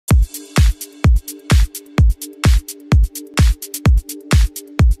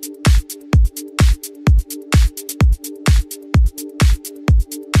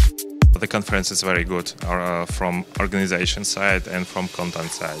The conference is very good from organization side and from content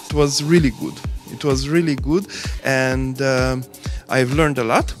side. It was really good. It was really good, and I've learned a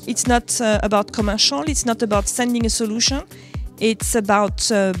lot. It's not about commercial, it's not about sending a solution, it's about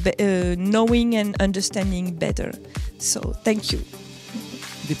knowing and understanding better. So thank you.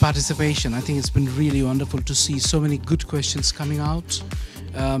 The participation, I think it's been really wonderful to see so many good questions coming out,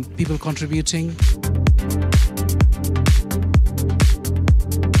 people contributing.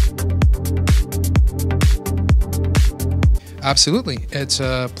 Absolutely, it's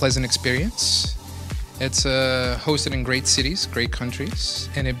a pleasant experience. It's hosted in great cities, great countries,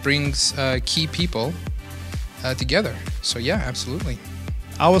 and it brings key people together. So yeah, absolutely.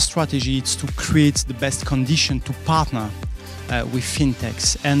 Our strategy is to create the best condition to partner with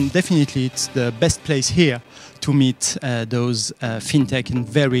fintechs, and definitely it's the best place here to meet those fintech and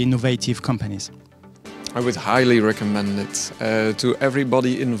very innovative companies. I would highly recommend it to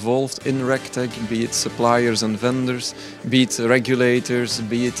everybody involved in Regtech, be it suppliers and vendors, be it regulators,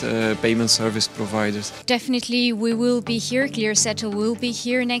 be it payment service providers. Definitely we will be here, ClearSettle will be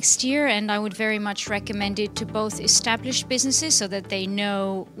here next year, and I would very much recommend it to both established businesses so that they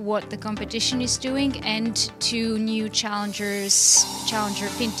know what the competition is doing, and to new challenger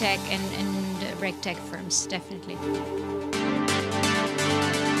fintech and Regtech firms, definitely.